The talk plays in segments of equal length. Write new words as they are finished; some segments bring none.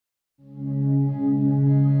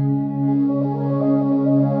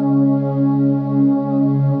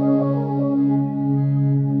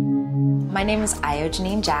name is Ayo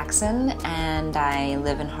Jannen Jackson, and I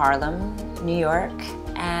live in Harlem, New York,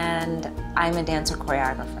 and I'm a dancer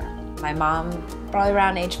choreographer. My mom, probably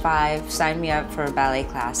around age 5, signed me up for ballet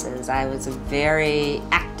classes. I was a very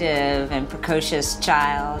active and precocious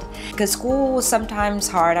child. Because school was sometimes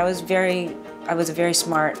hard. I was a very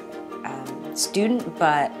smart student,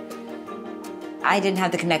 but I didn't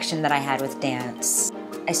have the connection that I had with dance.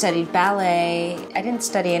 I studied ballet. I didn't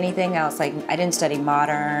study anything else, like I didn't study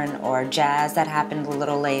modern or jazz. That happened a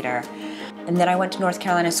little later. And then I went to North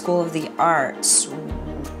Carolina School of the Arts.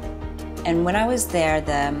 And when I was there,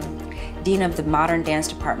 the dean of the modern dance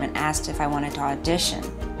department asked if I wanted to audition.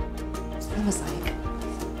 I was like,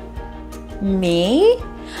 me?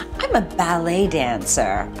 I'm a ballet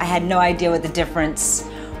dancer. I had no idea what the difference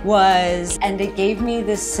was. And it gave me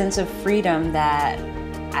this sense of freedom that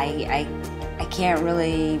I can't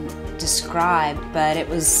really describe, but it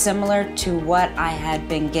was similar to what I had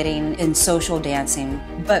been getting in social dancing.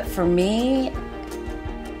 But for me,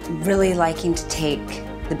 really liking to take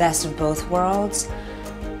the best of both worlds,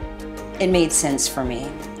 it made sense for me.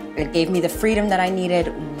 It gave me the freedom that I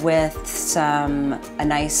needed with a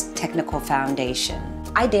nice technical foundation.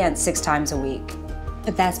 I dance 6 times a week,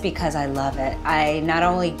 but that's because I love it. I not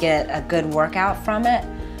only get a good workout from it,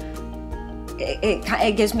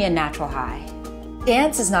 it gives me a natural high.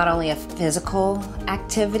 Dance is not only a physical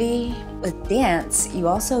activity. With dance, you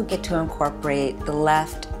also get to incorporate the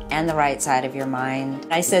left and the right side of your mind.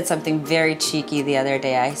 I said something very cheeky the other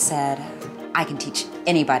day. I said, I can teach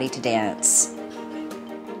anybody to dance.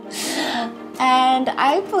 And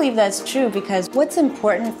I believe that's true, because what's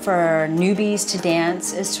important for newbies to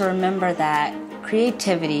dance is to remember that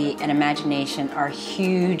creativity and imagination are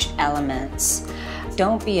huge elements.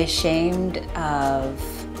 Don't be ashamed of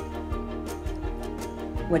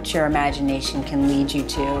what your imagination can lead you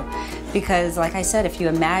to. Because like I said, if you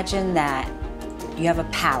imagine that you have a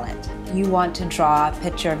palette, you want to draw a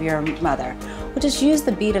picture of your mother, well, just use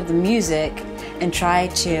the beat of the music and try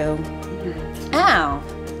to, ow,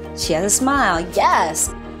 she has a smile,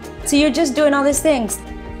 yes. So you're just doing all these things.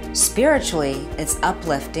 Spiritually, it's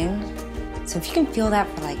uplifting. So if you can feel that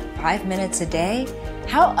for like 5 minutes a day,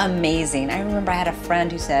 how amazing. I remember I had a friend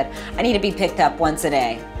who said, I need to be picked up once a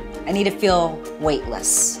day. I need to feel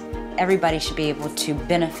weightless. Everybody should be able to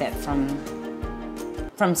benefit from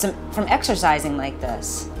exercising like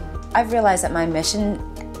this. I've realized that my mission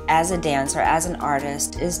as a dancer, as an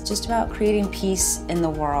artist, is just about creating peace in the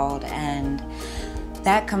world, and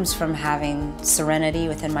that comes from having serenity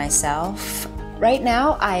within myself. Right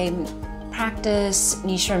now, I practice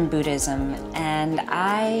Nichiren Buddhism, and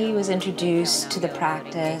I was introduced to the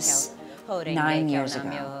practice 9 years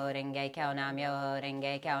ago.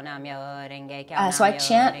 So I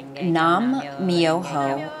chant Nam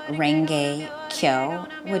Myoho Renge Kyo,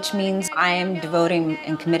 which means I am devoting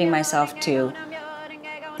and committing myself to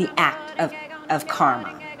the act of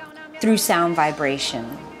karma through sound vibration.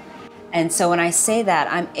 And so when I say that,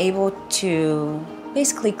 I'm able to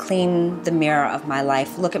basically clean the mirror of my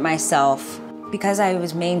life, look at myself. Because I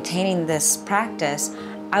was maintaining this practice,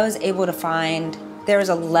 I was able to find there is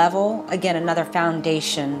a level, again, another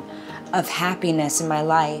foundation of happiness in my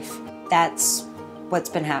life. That's what's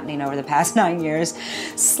been happening over the past 9 years.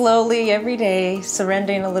 Slowly, every day,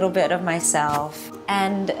 surrendering a little bit of myself.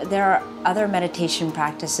 And there are other meditation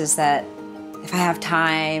practices that, if I have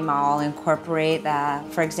time, I'll incorporate that.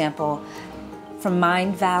 For example, from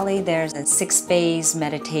Mind Valley, there's a 6-phase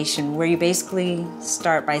meditation where you basically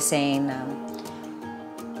start by saying,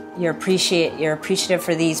 you're appreciative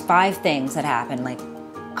for these 5 things that happen, like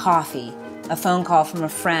coffee, a phone call from a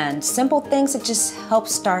friend, simple things that just help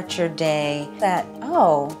start your day. That,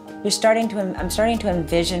 oh, I'm starting to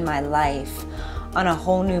envision my life on a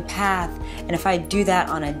whole new path. And if I do that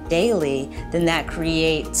on a daily, then that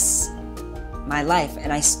creates my life,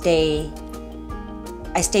 and I stay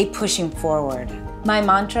pushing forward. My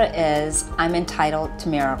mantra is, I'm entitled to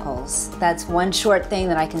miracles. That's one short thing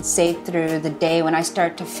that I can say through the day when I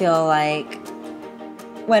start to feel like,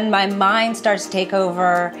 when my mind starts to take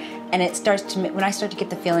over, and when I start to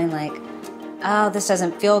get the feeling like, oh, this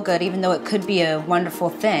doesn't feel good, even though it could be a wonderful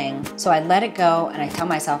thing. So I let it go, and I tell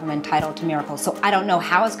myself I'm entitled to miracles. So I don't know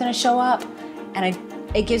how it's gonna show up, and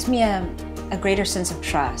it gives me a greater sense of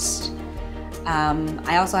trust.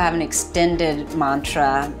 I also have an extended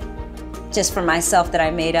mantra just for myself that I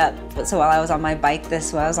made up. So while I was on my bike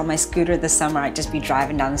while I was on my scooter this summer, I'd just be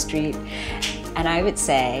driving down the street, and I would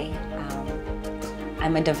say,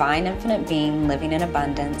 I'm a divine infinite being living in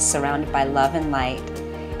abundance, surrounded by love and light,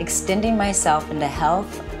 extending myself into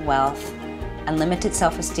health, wealth, unlimited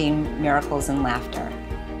self-esteem, miracles, and laughter.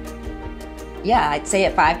 Yeah, I'd say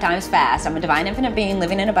it 5 times fast. I'm a divine infinite being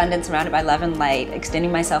living in abundance, surrounded by love and light,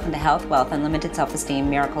 extending myself into health, wealth, unlimited self-esteem,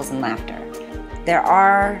 miracles, and laughter. There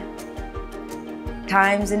are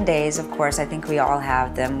times and days, of course, I think we all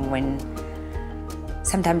have them, when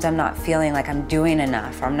sometimes I'm not feeling like I'm doing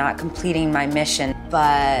enough or I'm not completing my mission.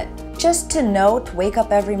 But just to know, to wake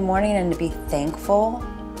up every morning and to be thankful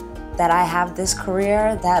that I have this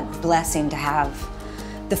career, that blessing to have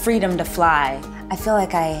the freedom to fly. I feel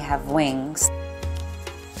like I have wings.